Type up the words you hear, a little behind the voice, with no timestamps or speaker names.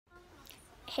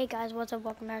Hey guys, what's up?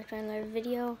 Welcome back to another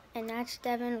video, and that's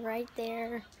Devin right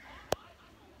there.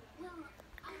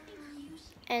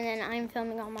 And then I'm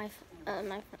filming on my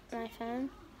phone,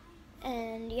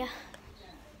 and yeah.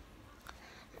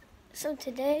 So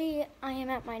today I am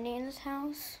at my Nana's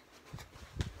house,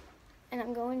 and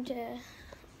I'm going to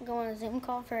go on a Zoom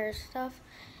call for her stuff.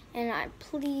 And I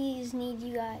need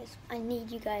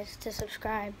you guys to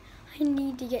subscribe. I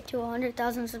need to get to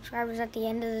 100,000 subscribers at the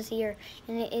end of this year,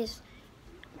 and it is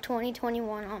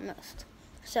 2021 almost.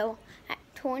 So at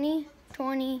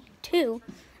 2022,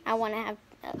 I want to have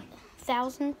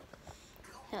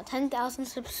 10,000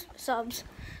 subs.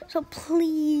 So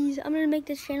please, I'm gonna make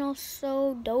this channel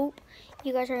so dope.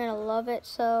 You guys are gonna love it.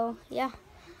 So yeah,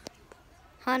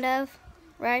 huh, Dev?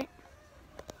 Right,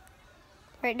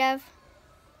 Dev?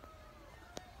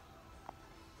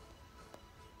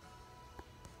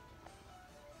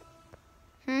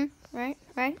 Right?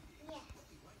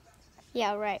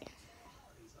 Yeah, right.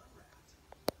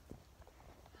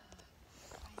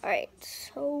 Alright,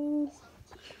 so...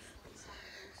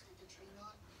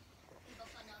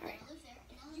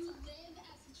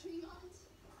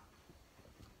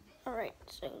 Alright,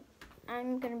 so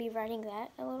I'm going to be writing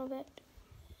that a little bit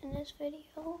in this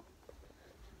video.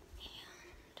 And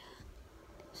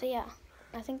so yeah,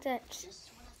 I think that's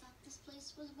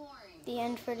the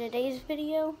end for today's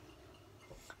video.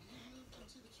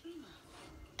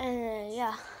 And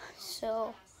yeah,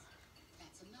 so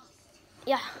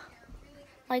yeah.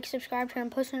 Like, subscribe, turn on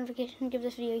post notifications, give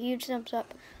this video a huge thumbs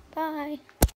up. Bye.